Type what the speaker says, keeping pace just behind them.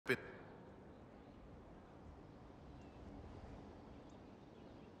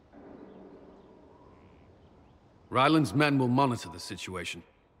Ryland's men will monitor the situation.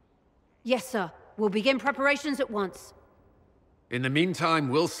 Yes, sir. We'll begin preparations at once. In the meantime,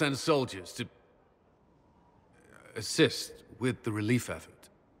 we'll send soldiers to assist with the relief effort.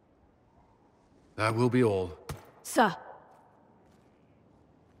 That will be all. Sir.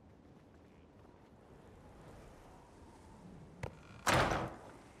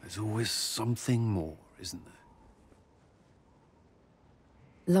 There's always something more, isn't there?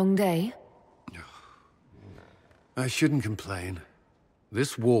 Long day? I shouldn't complain.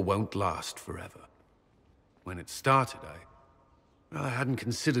 This war won't last forever. When it started, I hadn't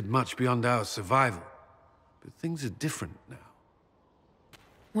considered much beyond our survival. But things are different now.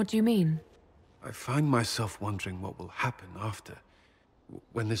 What do you mean? I find myself wondering what will happen after.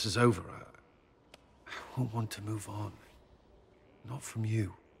 When this is over, I won't want to move on. Not from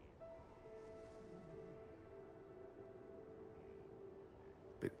you.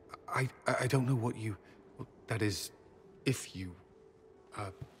 But I don't know what you... That is, if you...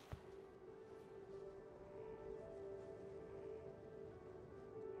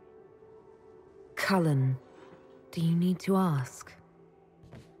 Cullen, do you need to ask?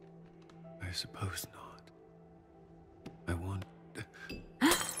 I suppose not. I want...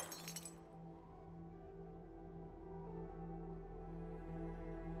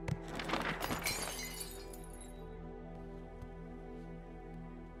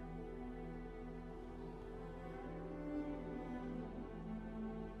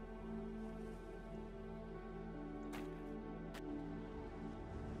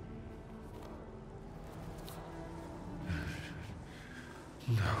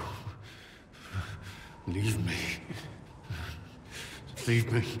 No. Leave me.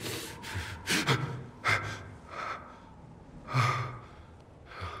 Leave me.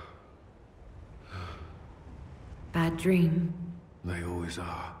 Bad dream? They always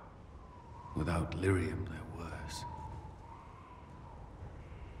are. Without lyrium, they're worse.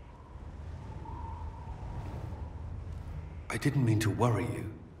 I didn't mean to worry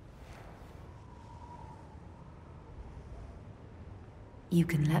you. You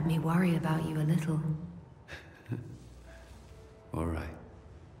can let me worry about you a little. All right.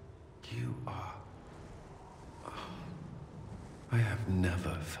 You are... I have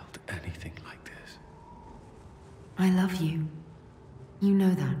never felt anything like this. I love you. You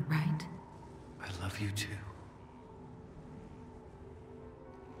know that, right? I love you too.